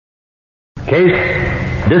Case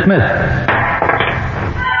dismissed.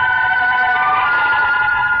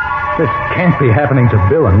 This can't be happening to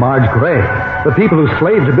Bill and Marge Gray, the people who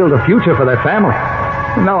slaved to build a future for their family.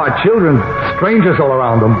 And now our children, strangers all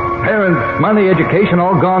around them. Parents, money, education,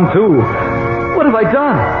 all gone too. What have I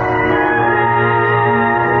done?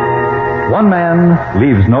 One man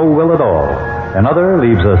leaves no will at all. Another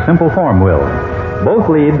leaves a simple form will. Both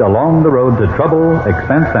lead along the road to trouble,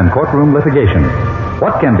 expense, and courtroom litigation.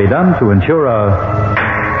 What can be done to ensure a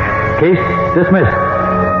case dismissed?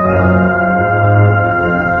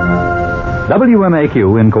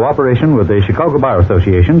 WMAQ, in cooperation with the Chicago Bar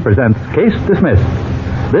Association, presents Case Dismissed.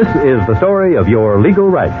 This is the story of your legal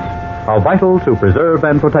rights, how vital to preserve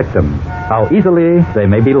and protect them, how easily they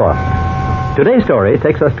may be lost. Today's story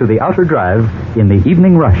takes us to the outer drive in the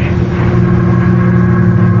evening rush.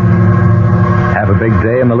 Have a big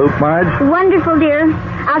day in the loop, Marge? Wonderful, dear.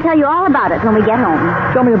 I'll tell you all about it when we get home.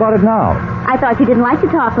 Tell me about it now. I thought you didn't like to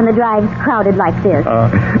talk when the drive's crowded like this.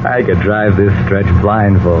 I could drive this stretch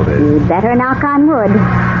blindfolded. You'd better knock on wood.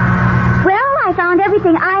 Well, I found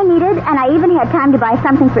everything I needed, and I even had time to buy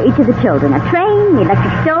something for each of the children. A train, the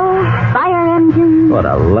electric stove, fire engine. What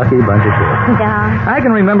a lucky bunch of kids. Yeah. I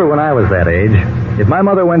can remember when I was that age. If my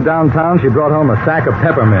mother went downtown, she brought home a sack of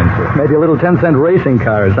peppermints, or maybe a little 10-cent racing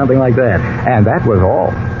car or something like that. And that was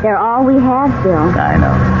all. They're all we have, Bill. I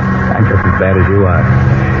know. I'm just as bad as you are.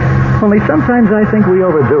 Only sometimes I think we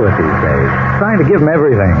overdo it these days, trying to give them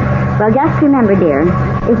everything. Well, just remember, dear,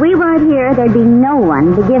 if we weren't here, there'd be no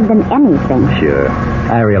one to give them anything. Sure.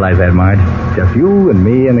 I realize that, Marge. Just you and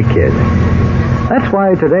me and the kids. That's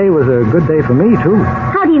why today was a good day for me, too.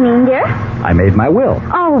 How do you mean, dear? I made my will.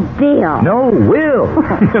 Oh, Bill. No, will.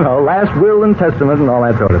 Last will and testament and all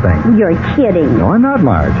that sort of thing. You're kidding. No, I'm not,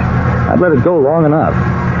 Marge. I've let it go long enough.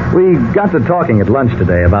 We got to talking at lunch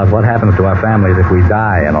today about what happens to our families if we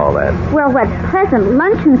die and all that. Well, what pleasant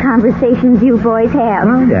luncheon conversations you boys have.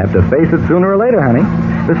 Well, you have to face it sooner or later, honey.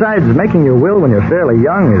 Besides, making your will when you're fairly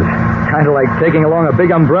young is kind of like taking along a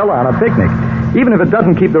big umbrella on a picnic. Even if it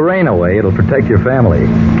doesn't keep the rain away, it'll protect your family.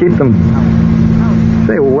 Keep them...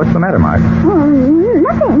 Say, what's the matter, Mark? Oh,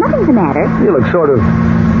 nothing's the matter. You look sort of,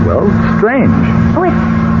 well, strange. Oh,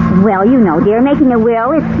 well, you know, dear, making a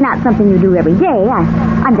will, it's not something you do every day.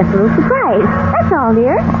 I'm just a little surprised. That's all,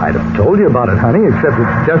 dear. I'd have told you about it, honey, except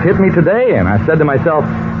it just hit me today, and I said to myself,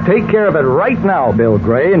 take care of it right now, Bill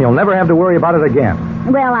Gray, and you'll never have to worry about it again.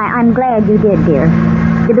 Well, I'm glad you did, dear.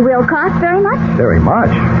 Did the will cost very much? Very much.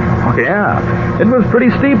 Oh, yeah. It was pretty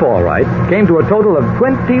steep, all right. Came to a total of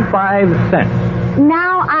 25 cents.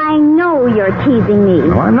 Now I know you're teasing me.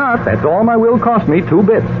 No, I'm not. That's all my will cost me, 2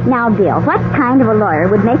 bits. Now, Bill, what kind of a lawyer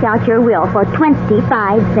would make out your will for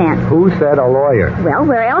 25 cents? Who said a lawyer? Well,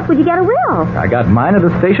 where else would you get a will? I got mine at a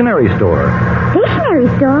stationery store. Stationery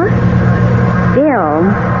store? Bill,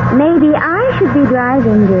 maybe I should be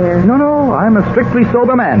driving, dear. No, I'm a strictly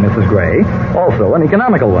sober man, Mrs. Gray. Also an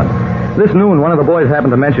economical one. This noon, one of the boys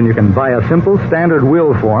happened to mention you can buy a simple standard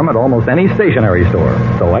will form at almost any stationery store.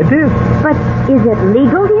 So I did. But is it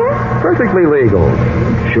legal, dear? Perfectly legal.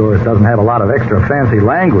 Sure, it doesn't have a lot of extra fancy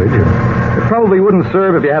language. It probably wouldn't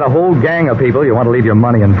serve if you had a whole gang of people you want to leave your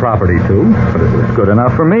money and property to. But it was good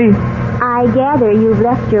enough for me. I gather you've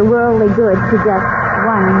left your worldly goods to just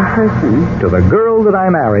one person. To the girl that I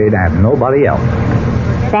married and nobody else.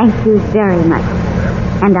 Thank you very much.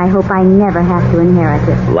 And I hope I never have to inherit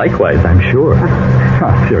it. Likewise, I'm sure.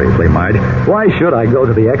 Oh, seriously, Marge, why should I go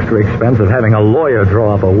to the extra expense of having a lawyer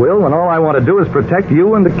draw up a will when all I want to do is protect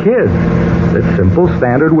you and the kids? This simple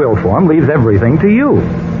standard will form leaves everything to you.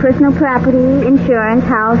 Personal property, insurance,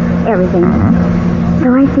 house, everything.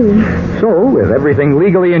 So I see. So, with everything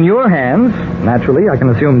legally in your hands, naturally, I can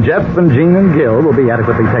assume Jeff and Jean and Gil will be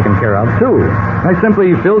adequately taken care of, too. I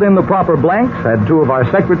simply filled in the proper blanks, had 2 of our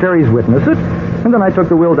secretaries witness it, and then I took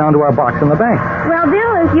the will down to our box in the bank. Well,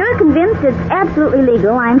 Bill, if you're convinced it's absolutely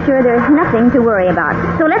legal, I'm sure there's nothing to worry about.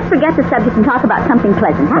 So let's forget the subject and talk about something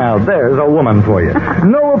pleasant. Huh? Now, there's a woman for you.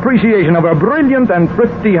 No appreciation of a brilliant and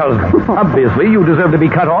thrifty husband. Obviously, you deserve to be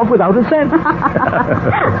cut off without a cent.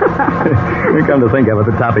 You come to think of it,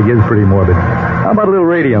 the topic is pretty morbid. How about a little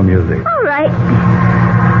radio music? All right.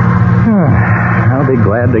 I'll be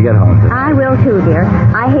glad to get home today. I will, too, dear.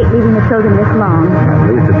 I hate leaving the children this long.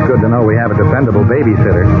 At least it's good to know we have a dependable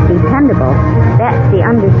babysitter. Dependable? That's the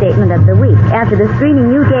understatement of the week. After the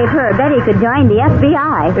screening you gave her, Betty could join the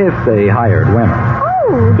FBI. If they hired women.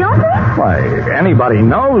 Oh, don't they? Why, anybody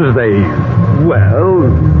knows they...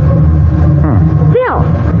 Well... Bill,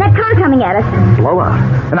 that car coming at us. Slow up.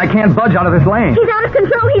 And I can't budge out of this lane. He's out of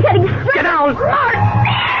control. He's heading straight... Get down!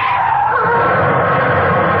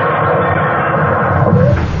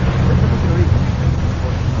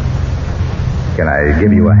 I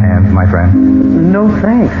give you a hand, my friend? No,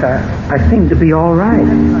 thanks. I seem to be all right.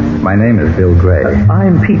 My name is Bill Gray.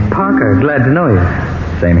 I'm Pete Parker. Glad to know you.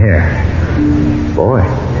 Same here. Boy,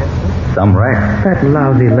 some wreck. That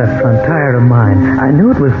lousy left front tire of mine. I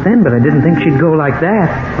knew it was thin, but I didn't think she'd go like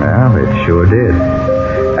that. Well, it sure did.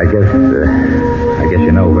 I guess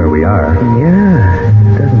you know where we are.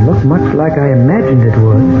 Yeah. Doesn't look much like I imagined it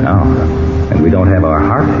would. No. And we don't have our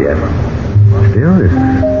hearts yet. Still, it's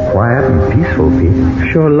quiet and peaceful,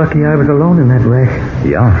 Pete. Sure lucky I was alone in that wreck.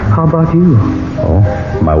 Yeah. How about you? Oh,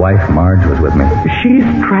 my wife, Marge, was with me. She's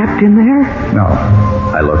trapped in there? No.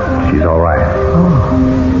 I looked. She's all right.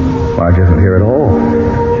 Oh. Marge isn't here at all.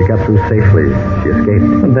 She got through safely. She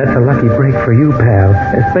escaped. That's a lucky break for you, pal.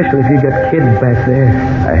 Especially if you got kids back there.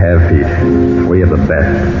 I have, Pete. We are the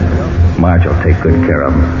best. Marge will take good care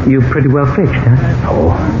of them. You pretty well fixed, huh?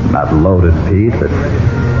 Oh, not loaded, Pete, but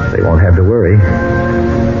they won't have to worry.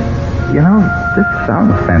 You know, this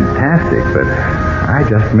sounds fantastic, but I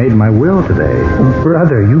just made my will today. Oh,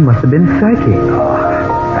 brother, you must have been psychic.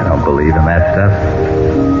 Oh, I don't believe in that stuff.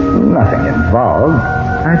 Nothing involved.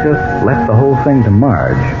 I just left the whole thing to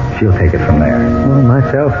Marge. She'll take it from there. Well,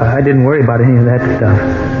 myself, I didn't worry about any of that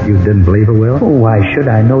stuff. You didn't believe it will? Oh, why should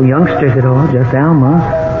I? No youngsters at all, just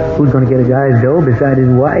Alma. Who's going to get a guy's dough beside his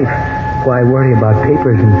wife? Why worry about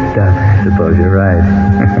papers and stuff? I suppose you're right.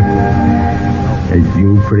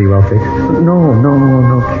 You pretty well fixed?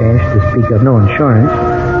 No cash to speak of, no insurance.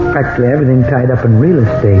 Practically everything tied up in real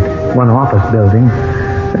estate. One office building.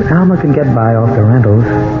 But Alma can get by off the rentals,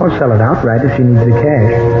 or sell it outright if she needs the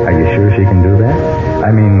cash. Are you sure she can do that?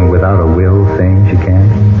 I mean, without a will thing, she can?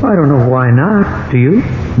 I don't know why not. Do you?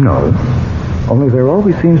 No. Only there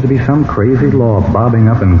always seems to be some crazy law bobbing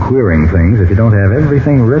up and queering things if you don't have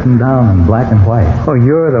everything written down in black and white. Oh,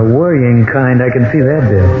 you're the worrying kind. I can see that,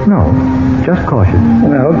 Bill. No, just cautious.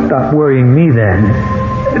 Well, stop worrying me then.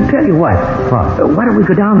 Tell you what. What? Why don't we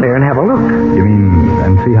go down there and have a look? You mean,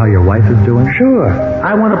 and see how your wife is doing? Sure.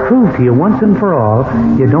 I want to prove to you once and for all,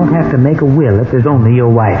 you don't have to make a will if there's only your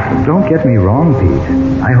wife. Don't get me wrong,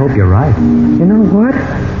 Pete. I hope you're right. You know what?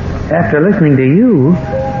 After listening to you,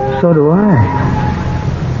 so do I.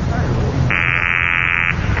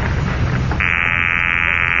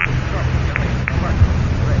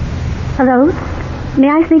 Hello? May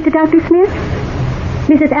I speak to Dr. Smith?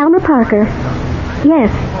 Mrs. Alma Parker.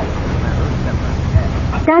 Yes.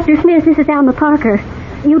 Dr. Smith, this is Alma Parker.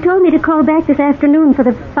 You told me to call back this afternoon for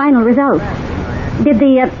the final results. Did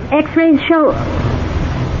the x-rays show...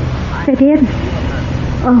 They did?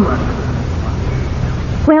 Oh.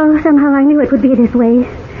 Well, somehow I knew it would be this way.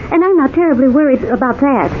 And I'm not terribly worried about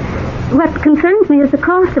that. What concerns me is the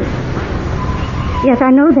cost of... Yes,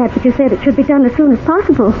 I know that, but you said it should be done as soon as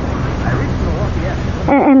possible.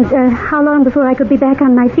 And how long before I could be back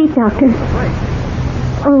on my feet, Doctor?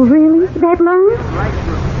 Oh, really? That long?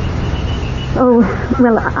 Oh,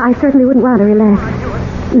 well, I certainly wouldn't want to relax.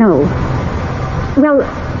 No. Well,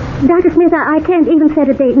 Dr. Smith, I can't even set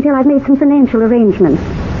a date until I've made some financial arrangements.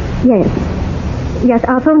 Yes. Yes,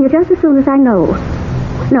 I'll phone you just as soon as I know.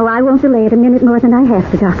 No, I won't delay it a minute more than I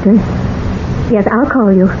have to, Doctor. Yes, I'll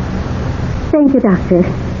call you. Thank you, Doctor.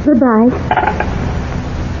 Goodbye.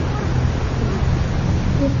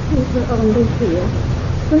 If Pete were only here,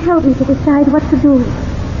 will help me to decide what to do.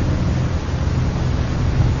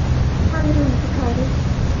 How are you doing, Mr. Carter?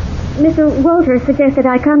 Mr. Walters suggested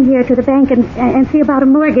I come here to the bank and see about a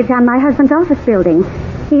mortgage on my husband's office building.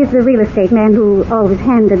 He's the real estate man who always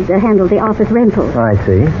handled the office rentals. I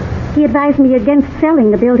see. He advised me against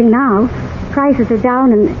selling the building now. Prices are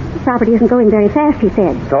down and property isn't going very fast, he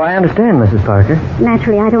said. So I understand, Mrs. Parker.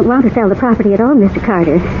 Naturally, I don't want to sell the property at all, Mr.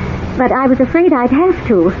 Carter. But I was afraid I'd have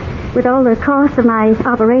to. With all the costs of my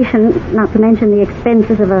operation, not to mention the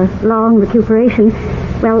expenses of a long recuperation,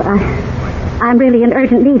 well, I'm really in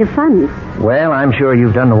urgent need of funds. Well, I'm sure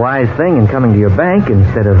you've done the wise thing in coming to your bank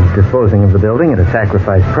instead of disposing of the building at a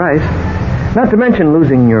sacrificed price. Not to mention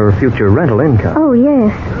losing your future rental income. Oh,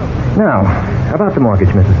 yes. Now, about the mortgage,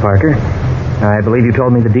 Mrs. Parker. I believe you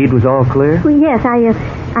told me the deed was all clear? Well, yes, I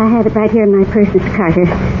have it right here in my purse, Mr. Carter.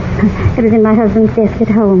 It was in my husband's desk at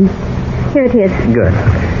home. Here it is. Good.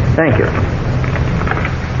 Thank you.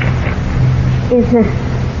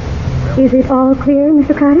 Is it all clear,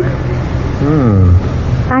 Mr. Carter?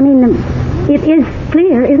 I mean, it is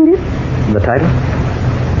clear, isn't it? The title?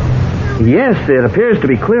 Yes, it appears to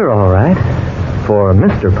be clear, all right. For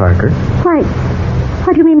Mr. Parker. Why,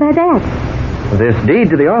 what do you mean by that? This deed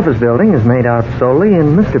to the office building is made out solely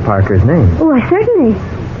in Mr. Parker's name. Oh, certainly.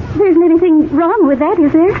 There isn't anything wrong with that,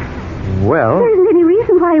 is there? Well... There isn't any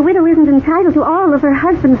reason why a widow isn't entitled to all of her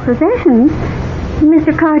husband's possessions.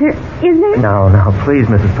 Mr. Carter, is there? No, please,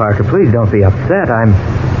 Mrs. Parker, please don't be upset.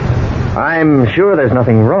 I'm sure there's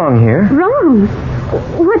nothing wrong here. Wrong?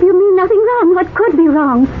 What do you mean nothing wrong? What could be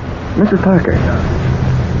wrong? Mrs. Parker,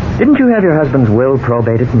 didn't you have your husband's will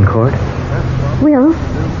probated in court? Will?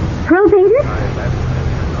 Probated?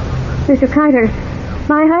 Mr. Carter,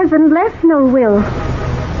 my husband left no will.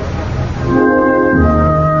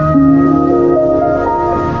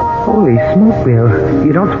 Holy smoke, Bill.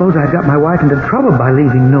 You don't suppose I got my wife into trouble by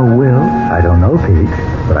leaving no will? I don't know, Pete,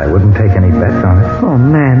 but I wouldn't take any bets on it. Oh,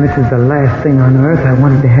 man, this is the last thing on earth I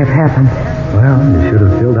wanted to have happen. Well, you should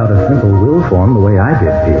have filled out a simple will form the way I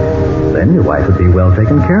did, Pete. Then your wife would be well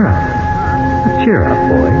taken care of. But cheer up,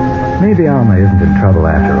 boy. Maybe Alma isn't in trouble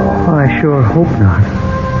after all. Oh, I sure hope not.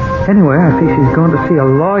 Anyway, I see she's going to see a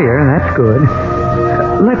lawyer, and that's good.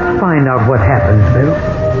 Let's find out what happens, Bill.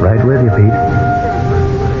 Right with you, Pete.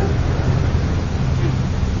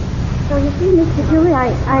 So you see, Mr. Dewey,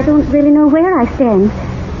 I don't really know where I stand.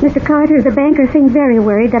 Mr. Carter, the banker, seems very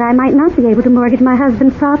worried that I might not be able to mortgage my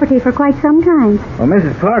husband's property for quite some time. Well,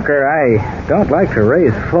 Mrs. Parker, I don't like to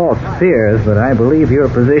raise false fears, but I believe your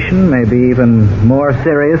position may be even more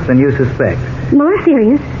serious than you suspect. More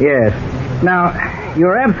serious? Yes. Now,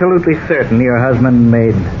 you're absolutely certain your husband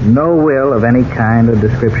made no will of any kind or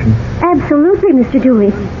description? Absolutely, Mr.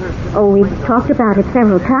 Dewey. Oh, we've talked about it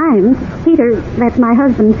several times. Peter, that's my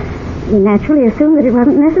husband, naturally assumed that it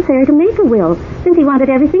wasn't necessary to make a will, since he wanted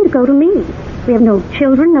everything to go to me. We have no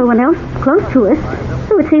children, no one else close to us,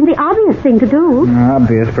 so it seemed the obvious thing to do.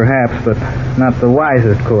 Obvious, perhaps, but not the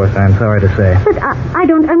wisest course, I'm sorry to say. But I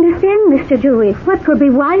don't understand, Mr. Dewey. What could be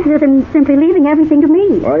wiser than simply leaving everything to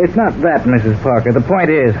me? Well, it's not that, Mrs. Parker. The point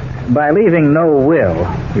is, by leaving no will,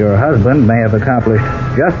 your husband may have accomplished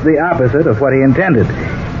just the opposite of what he intended.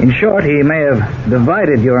 In short, he may have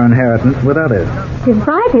divided your inheritance with others.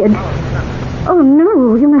 Divided? Oh,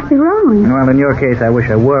 no, you must be wrong. Well, in your case, I wish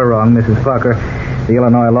I were wrong, Mrs. Parker. The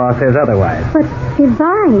Illinois law says otherwise. But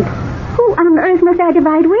divide? Who on earth must I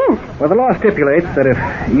divide with? Well, the law stipulates that if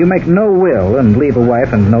you make no will and leave a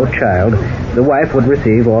wife and no child, the wife would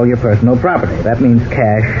receive all your personal property. That means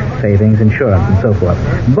cash, savings, insurance, and so forth.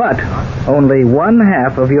 But only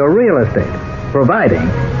 1/2 of your real estate, providing...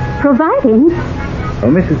 Providing? Oh,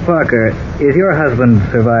 Mrs. Parker, is your husband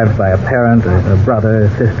survived by a parent, a brother, a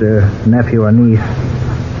sister, nephew, or niece?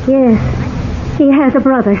 Yes, he has a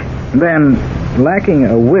brother. Then, lacking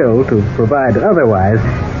a will to provide otherwise,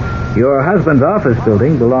 your husband's office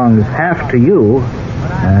building belongs half to you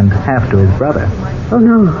and half to his brother. Oh,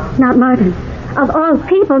 no, not Martin. Of all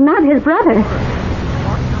people, not his brother.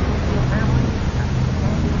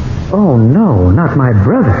 Oh, no, not my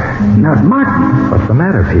brother. Not Martin. What's the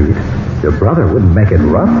matter, Pete? Your brother wouldn't make it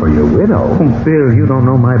rough for your widow. Oh, Bill, you don't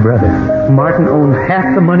know my brother. Martin owns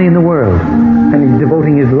half the money in the world, and he's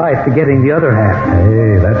devoting his life to getting the other half.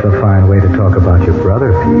 Hey, that's a fine way to talk about your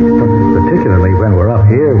brother, Pete. Particularly when we're up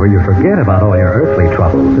here where you forget about all your earthly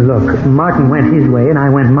troubles. Look, Martin went his way and I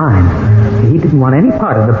went mine. He didn't want any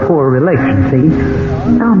part of the poor relation, see?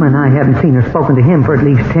 Alma and I haven't seen or spoken to him for at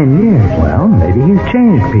least 10 years. Well, maybe he's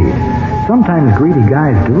changed, Pete. Sometimes greedy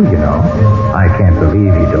guys do, you know. I can't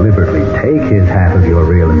believe he deliberately take his half of your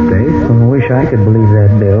real estate. I wish I could believe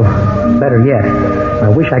that, Bill. Better yet, I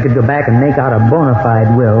wish I could go back and make out a bona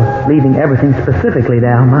fide will, leaving everything specifically to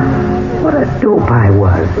Alma. What a dope I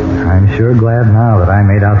was. I'm sure glad now that I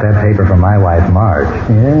made out that paper for my wife, Marge.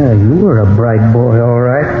 Yeah, you were a bright boy, all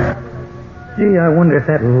right. Gee, I wonder if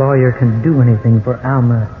that lawyer can do anything for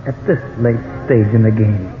Alma at this late stage in the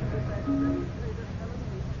game.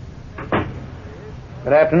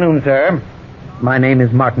 Good afternoon, sir. My name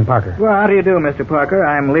is Martin Parker. Well, how do you do, Mr. Parker?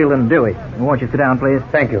 I'm Leland Dewey. Won't you sit down, please?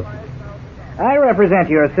 Thank you. I represent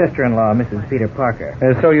your sister-in-law, Mrs. Peter Parker.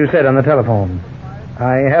 So you said on the telephone.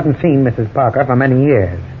 I haven't seen Mrs. Parker for many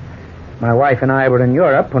years. My wife and I were in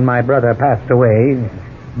Europe when my brother passed away.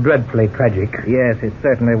 Dreadfully tragic. Yes, it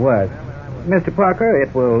certainly was. Mr. Parker,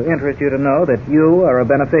 it will interest you to know that you are a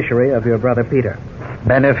beneficiary of your brother Peter.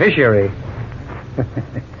 Beneficiary?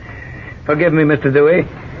 Forgive me, Mr. Dewey.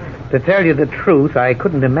 To tell you the truth, I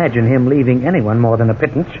couldn't imagine him leaving anyone more than a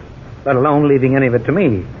pittance, let alone leaving any of it to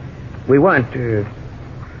me. We weren't,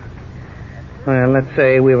 let's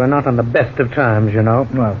say we were not on the best of terms, you know.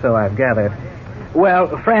 Well, so I've gathered.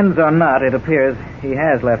 Well, friends or not, it appears he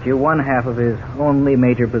has left you 1/2 of his only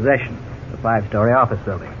major possession, the 5-story office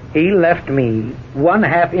building. He left me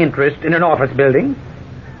 1/2 interest in an office building?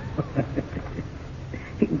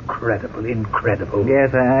 Incredible.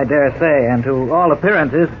 Yes, I dare say, and to all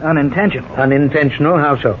appearances, unintentional. Unintentional?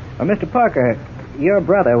 How so? Well, Mr. Parker, your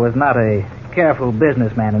brother was not a careful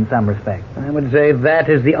businessman in some respects. I would say that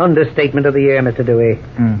is the understatement of the year, Mr. Dewey.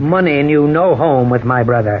 Money knew no home with my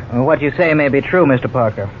brother. Well, what you say may be true, Mr.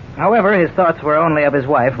 Parker. However, his thoughts were only of his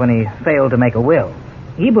wife when he failed to make a will.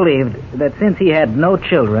 He believed that since he had no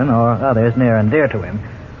children or others near and dear to him,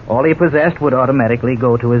 all he possessed would automatically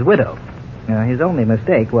go to his widow. His only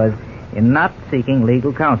mistake was in not seeking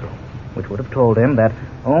legal counsel, which would have told him that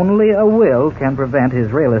only a will can prevent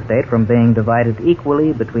his real estate from being divided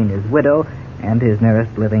equally between his widow and his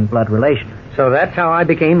nearest living blood relation. So that's how I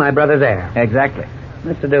became my brother's heir. Exactly.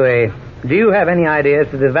 Mr. Dewey, do you have any idea as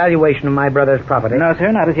to the valuation of my brother's property? No,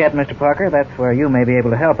 sir, not as yet, Mr. Parker. That's where you may be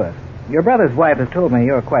able to help us. Your brother's wife has told me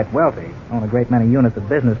you're quite wealthy, own a great many units of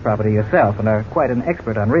business property yourself, and are quite an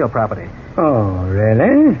expert on real property. Oh,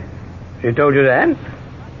 really? She told you that?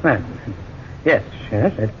 Well, yes,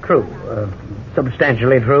 that's true.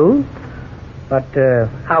 Substantially true. But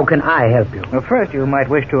how can I help you? Well, first, you might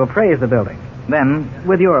wish to appraise the building. Then,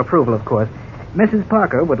 with your approval, of course, Mrs.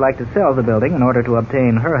 Parker would like to sell the building in order to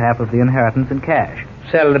obtain her half of the inheritance in cash.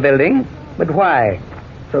 Sell the building? But why?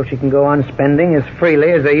 So she can go on spending as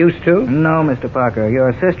freely as they used to? No, Mr. Parker.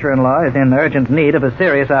 Your sister-in-law is in urgent need of a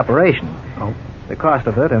serious operation. Oh. The cost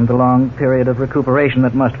of it and the long period of recuperation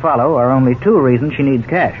that must follow are only two reasons she needs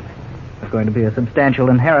cash. There's going to be a substantial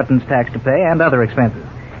inheritance tax to pay and other expenses.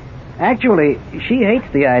 Actually, she hates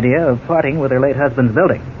the idea of parting with her late husband's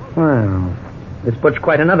building. Well, this puts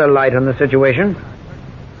quite another light on the situation.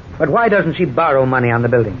 But why doesn't she borrow money on the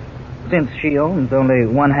building? Since she owns only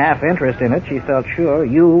 1/2 interest in it, she felt sure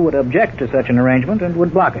you would object to such an arrangement and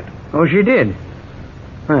would block it. Oh, she did?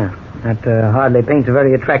 Well, that hardly paints a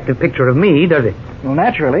very attractive picture of me, does it? Well,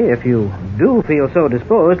 naturally, if you do feel so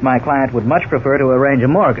disposed, my client would much prefer to arrange a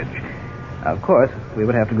mortgage. Of course, we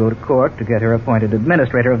would have to go to court to get her appointed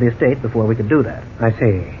administrator of the estate before we could do that. I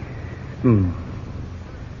see.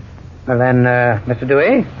 Well, then, Mr.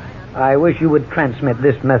 Dewey, I wish you would transmit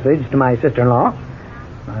this message to my sister-in-law.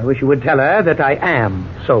 I wish you would tell her that I am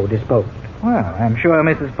so disposed. Well, I'm sure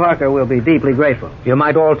Mrs. Parker will be deeply grateful. You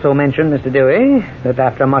might also mention, Mr. Dewey, that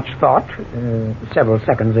after much thought, several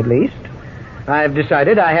seconds at least, I've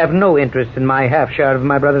decided I have no interest in my half share of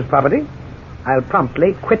my brother's property. I'll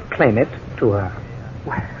promptly quit-claim it to her.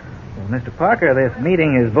 Well, Mr. Parker, this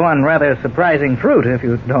meeting has borne rather surprising fruit, if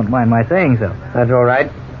you don't mind my saying so. That's all right.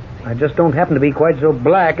 I just don't happen to be quite so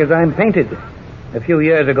black as I'm painted. A few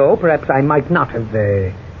years ago, perhaps I might not have,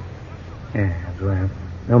 well,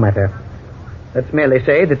 no matter. Let's merely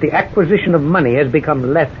say that the acquisition of money has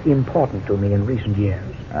become less important to me in recent years.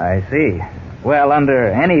 I see. Well, under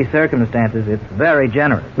any circumstances, it's very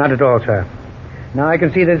generous. Not at all, sir. Now I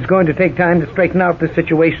can see that it's going to take time to straighten out the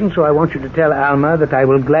situation, so I want you to tell Alma that I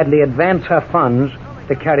will gladly advance her funds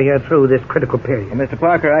to carry her through this critical period. Well, Mr.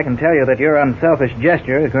 Parker, I can tell you that your unselfish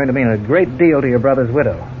gesture is going to mean a great deal to your brother's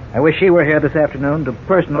widow. I wish she were here this afternoon to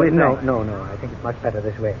personally No. thank... No. I think it's much better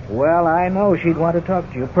this way. Well, I know she'd want to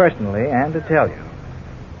talk to you personally and to tell you.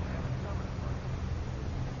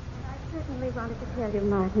 I certainly wanted to tell you,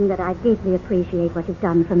 Martin, that I deeply appreciate what you've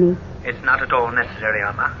done for me. It's not at all necessary,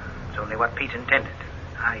 Alma. It's only what Pete intended.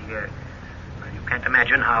 You can't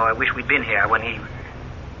imagine how I wish we'd been here when he...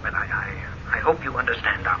 Well, I hope you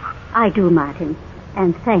understand, Alma. I do, Martin,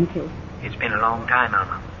 and thank you. It's been a long time,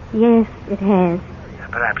 Alma. Yes, it has.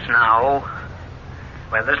 Perhaps now...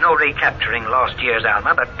 Well, there's no recapturing lost years,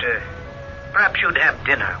 Alma, but perhaps you'd have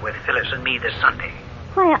dinner with Phyllis and me this Sunday.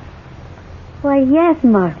 Why, yes,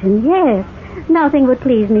 Martin, yes. Nothing would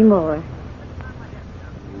please me more.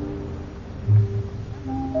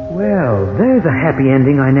 Well, there's a happy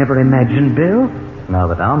ending I never imagined, Bill. Now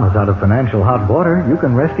that Alma's out of financial hot water, you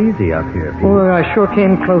can rest easy up here, Pete. Boy, I sure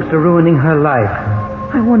came close to ruining her life.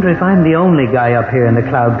 I wonder if I'm the only guy up here in the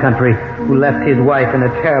cloud country who left his wife in a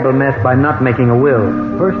terrible mess by not making a will.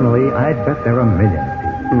 Personally, I'd bet there are millions,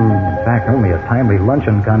 Pete. In fact, only a timely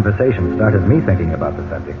luncheon conversation started me thinking about the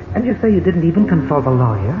subject. And you say you didn't even consult a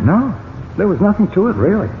lawyer? No, there was nothing to it,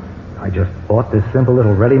 really. I just bought this simple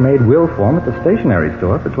little ready-made will form at the stationery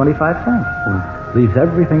store for 25 cents. Leaves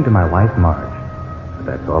everything to my wife, Marge. But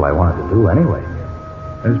that's all I wanted to do anyway.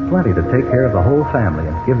 There's plenty to take care of the whole family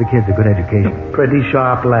and give the kids a good education. Pretty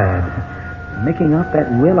sharp lad. Making up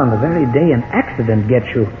that will on the very day an accident gets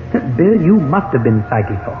you. Bill, you must have been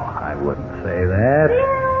psychical. I wouldn't say that.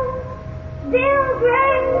 Bill,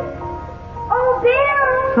 Grace! Oh,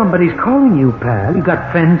 Bill! Somebody's calling you, pal. You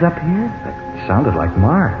got friends up here? That sounded like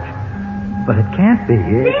Marge. But it can't be.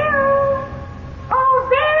 Bill! Oh,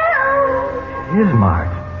 Bill! It is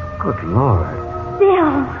Marge. Good Lord.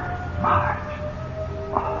 Bill! Marge.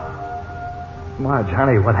 Marge,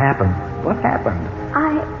 honey, what happened? What happened?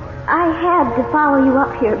 I had to follow you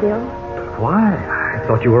up here, Bill. Why? I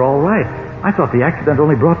thought you were all right. I thought the accident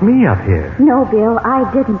only brought me up here. No, Bill,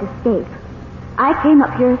 I didn't escape. I came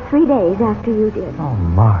up here 3 days after you did. Oh,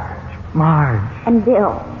 Marge. And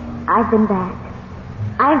Bill, I've been back.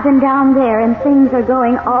 I've been down there, and things are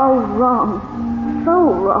going all wrong.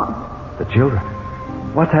 So wrong. The children.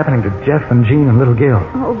 What's happening to Jeff and Jean and little Gil?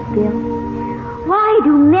 Oh, Bill. Why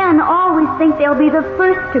do men always think they'll be the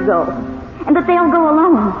first to go, and that they'll go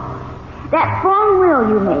alone? That form will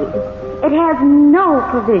you made, it has no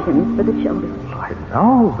provisions for the children. I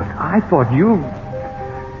know, but I thought you...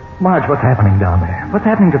 Marge, what's happening down there? What's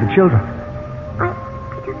happening to the children? I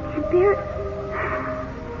just can't bear it.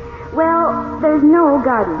 Well, there's no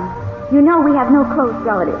guardian. You know we have no close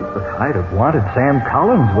relatives. But I'd have wanted Sam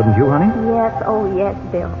Collins, wouldn't you, honey? Yes, oh yes,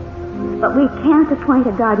 Bill. But we can't appoint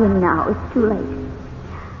a guardian now. It's too late.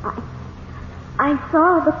 I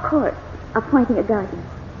saw the court appointing a guardian.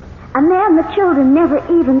 A man the children never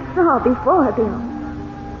even saw before, Bill.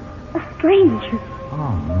 A stranger.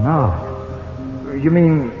 Oh, no. You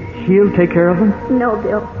mean he'll take care of them? No,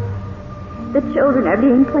 Bill. The children are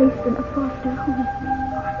being placed in a foster home.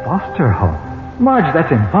 Foster home? Marge,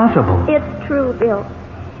 that's impossible. It's true, Bill.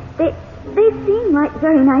 They seem like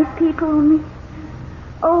very nice people, only...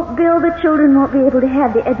 Oh, Bill, the children won't be able to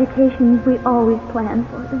have the education we always planned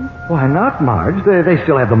for them. Why not, Marge? They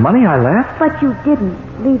still have the money I left. But you didn't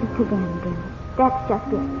leave it to them, Bill. That's just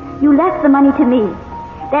it. You left the money to me.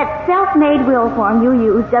 That self-made will form you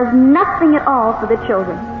use does nothing at all for the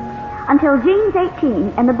children. Until Jean's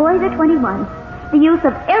 18 and the boys are 21, the use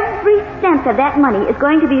of every cent of that money is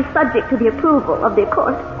going to be subject to the approval of the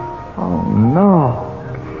court. Oh, no.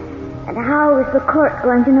 And how is the court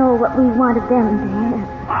going to know what we wanted them to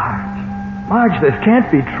have? Marge, this can't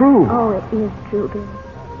be true. Oh, it is true, Bill.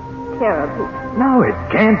 Terribly. No, it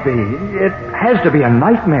can't be. It has to be a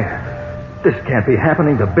nightmare. This can't be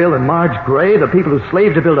happening to Bill and Marge Gray, the people who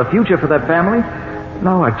slaved to build a future for their family.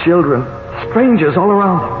 Now our children, strangers all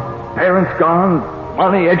around them. Parents gone,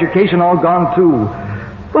 money, education all gone too.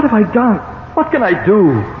 What have I done? What can I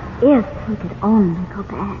do? If we could only go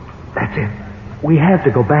back. That's it. We have to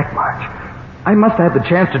go back, Marge. I must have the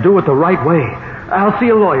chance to do it the right way. I'll see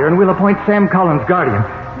a lawyer, and we'll appoint Sam Collins guardian.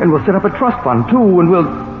 And we'll set up a trust fund, too, and we'll...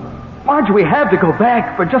 Marge, we have to go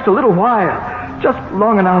back for just a little while. Just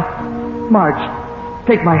long enough. Marge,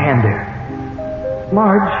 take my hand there.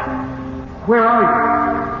 Marge, where are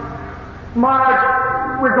you?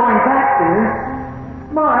 Marge, we're going back, dear.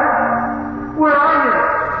 Marge, where are you?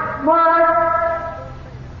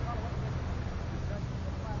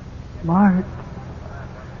 Marge!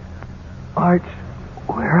 Marge,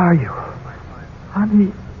 where are you?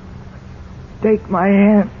 Honey, take my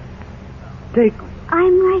hand.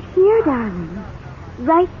 I'm right here, darling.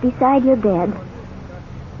 Right beside your bed.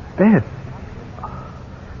 Bed?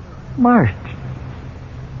 Marge,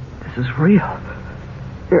 this is real.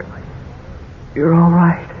 You're all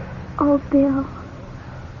right. Oh, Bill.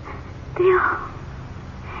 Bill.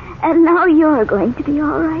 And now you're going to be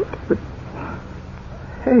all right. But,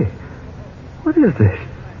 hey, what is this?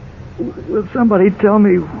 Will somebody tell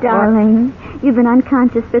me Darling, you've been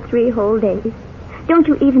unconscious for 3 whole days. Don't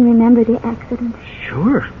you even remember the accident?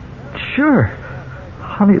 Sure.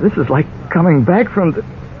 Honey, this is like coming back from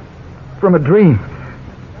a dream.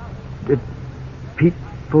 Did Pete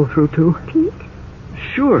pull through, too? Pete?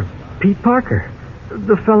 Sure, Pete Parker.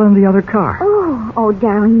 The fellow in the other car. Oh,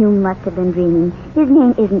 darling, you must have been dreaming. His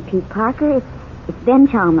name isn't Pete Parker. It's Ben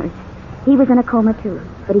Chalmers. He was in a coma, too,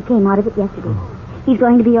 but he came out of it yesterday. He's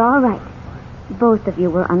going to be all right. Both of you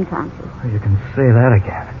were unconscious. You can say that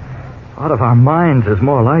again. Out of our minds is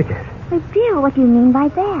more like it. But, Bill, what do you mean by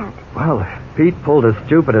that? Well, if Pete pulled as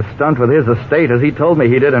stupid a stunt with his estate as he told me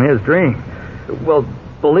he did in his dream, well,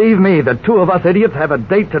 believe me, the 2 of us idiots have a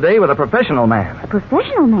date today with a professional man. A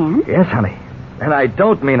professional man? Yes, honey. And I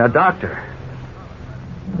don't mean a doctor.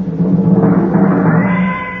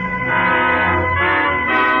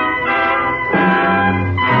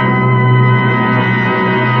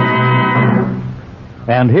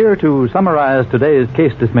 And here to summarize today's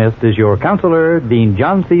case dismissed is your counselor, Dean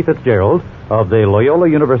John C. Fitzgerald of the Loyola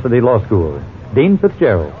University Law School. Dean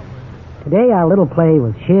Fitzgerald. Today our little play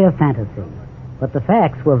was sheer fantasy, but the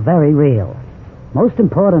facts were very real. Most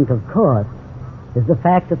important, of course, is the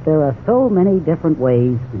fact that there are so many different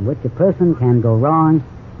ways in which a person can go wrong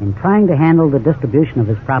in trying to handle the distribution of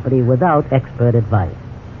his property without expert advice.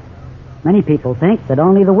 Many people think that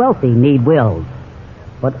only the wealthy need wills,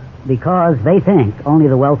 but because they think only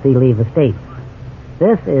the wealthy leave estates.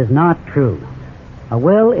 This is not true. A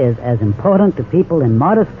will is as important to people in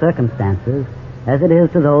modest circumstances as it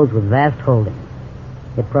is to those with vast holdings.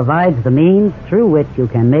 It provides the means through which you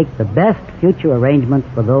can make the best future arrangements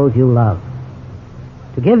for those you love.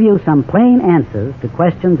 To give you some plain answers to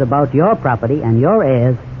questions about your property and your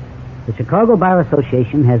heirs, the Chicago Bar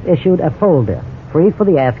Association has issued a folder, free for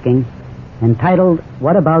the asking, entitled,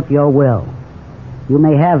 What About Your Will? You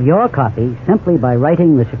may have your copy simply by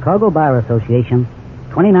writing the Chicago Bar Association,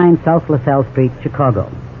 29 South LaSalle Street,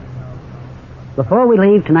 Chicago. Before we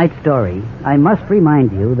leave tonight's story, I must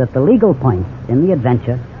remind you that the legal points in the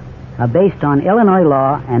adventure are based on Illinois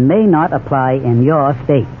law and may not apply in your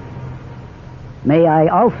state. May I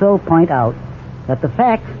also point out that the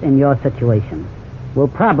facts in your situation will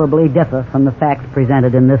probably differ from the facts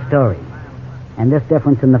presented in this story, and this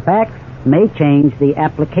difference in the facts may change the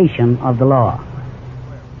application of the law.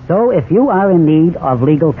 So if you are in need of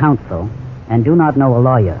legal counsel and do not know a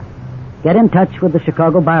lawyer, get in touch with the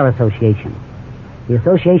Chicago Bar Association. The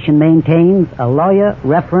association maintains a lawyer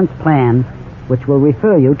reference plan which will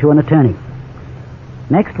refer you to an attorney.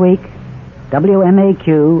 Next week,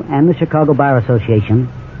 WMAQ and the Chicago Bar Association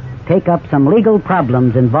take up some legal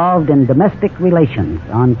problems involved in domestic relations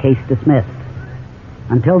on Case Dismissed.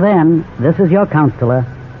 Until then, this is your counselor,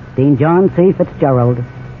 Dean John C. Fitzgerald,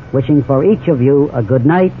 wishing for each of you a good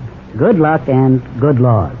night, good luck, and good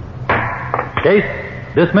laws. Case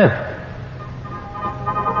dismissed.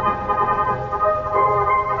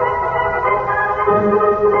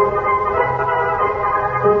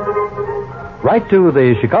 Write to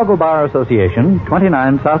the Chicago Bar Association,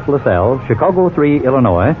 29 South LaSalle, Chicago 3,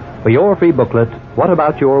 Illinois, for your free booklet, What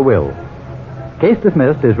About Your Will? Case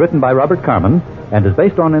Dismissed is written by Robert Carmen and is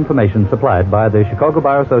based on information supplied by the Chicago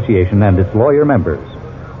Bar Association and its lawyer members.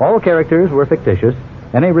 All characters were fictitious.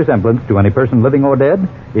 Any resemblance to any person living or dead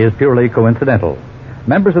is purely coincidental.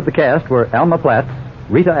 Members of the cast were Alma Platts,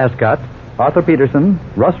 Rita Ascott, Arthur Peterson,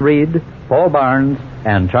 Russ Reed, Paul Barnes,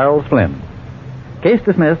 and Charles Flynn. Case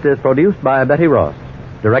Dismissed is produced by Betty Ross.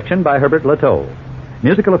 Direction by Herbert Lateau.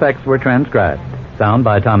 Musical effects were transcribed. Sound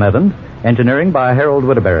by Tom Evans. Engineering by Harold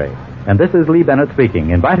Whittaberry. And this is Lee Bennett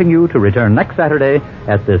speaking, inviting you to return next Saturday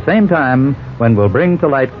at the same time when we'll bring to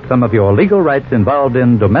light some of your legal rights involved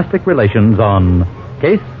in domestic relations on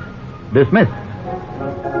Case Dismissed.